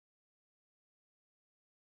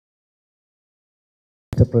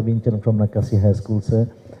Mr. Praveen from Nakasi High School, sir.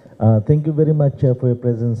 Thank you very much for your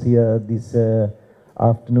presence here this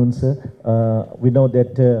afternoon, sir. We know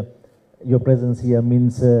that your presence here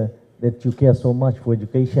means that you care so much for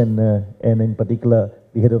education, and in particular,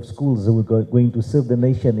 the head of schools who are going to serve the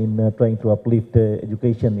nation in trying to uplift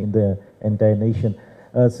education in the entire nation.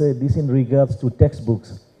 So this in regards to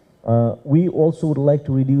textbooks. We also would like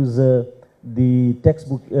to reduce the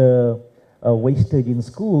textbook wastage in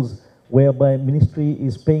schools, whereby ministry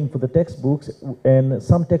is paying for the textbooks, and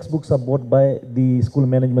some textbooks are bought by the school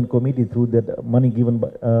management committee through that money given by,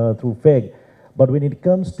 through FEG. But when it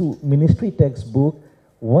comes to ministry textbook,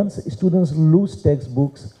 once students lose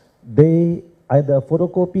textbooks, they either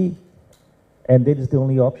photocopy, and that is the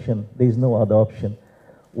only option. There is no other option.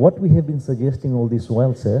 What we have been suggesting all this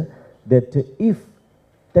while, sir, that if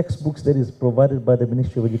textbooks that is provided by the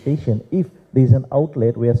Ministry of Education, if there is an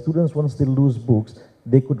outlet where students, once they lose books,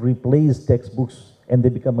 they could replace textbooks and they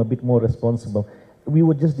become a bit more responsible. We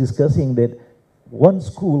were just discussing that one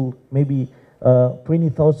school, maybe more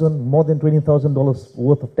than $20,000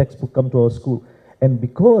 worth of textbook come to our school. And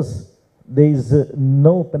because there is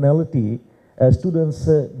no penalty, students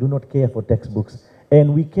do not care for textbooks.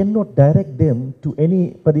 And we cannot direct them to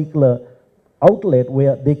any particular outlet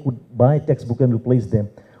where they could buy textbook and replace them.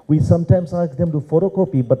 We sometimes ask them to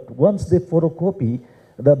photocopy, but once they photocopy,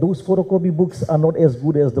 those photocopy books are not as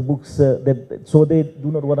good as the books so they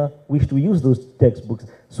do not wish to use those textbooks.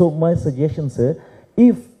 So my suggestion, sir,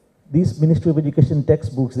 if this Ministry of Education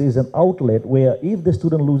textbooks, there is an outlet where if the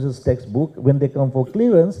student loses textbook, when they come for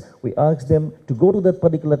clearance, we ask them to go to that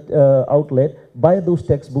particular outlet, buy those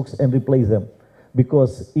textbooks and replace them.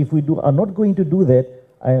 Because if we are not going to do that,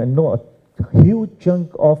 I know a huge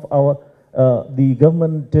chunk of our the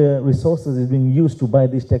government resources is being used to buy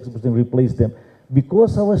these textbooks and replace them.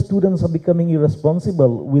 Because our students are becoming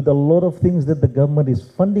irresponsible with a lot of things that the government is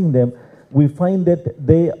funding them, we find that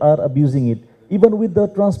they are abusing it. Even with the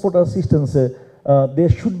transport assistance, there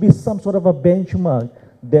should be some sort of a benchmark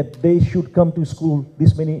that they should come to school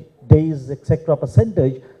this many days, etc.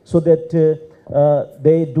 percentage, so that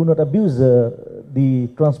they do not abuse the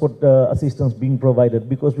transport assistance being provided.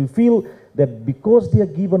 Because we feel that because they are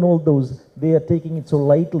given all those, they are taking it so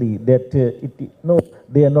lightly that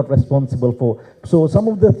they are not responsible for. So some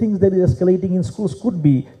of the things that is escalating in schools could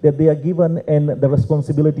be that they are given and the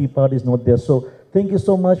responsibility part is not there. So thank you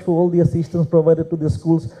so much for all the assistance provided to the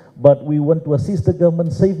schools, but we want to assist the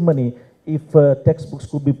government save money if textbooks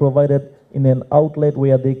could be provided in an outlet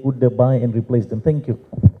where they could buy and replace them. Thank you.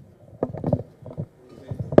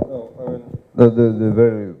 The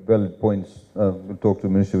very valid points. We'll talk to the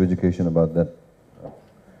Ministry of Education about that.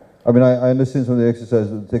 I mean, I understand some of the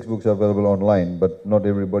exercise, the textbooks are available online, but not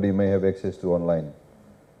everybody may have access to online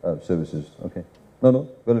services. Okay. No,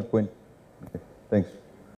 valid point. Okay. Thanks.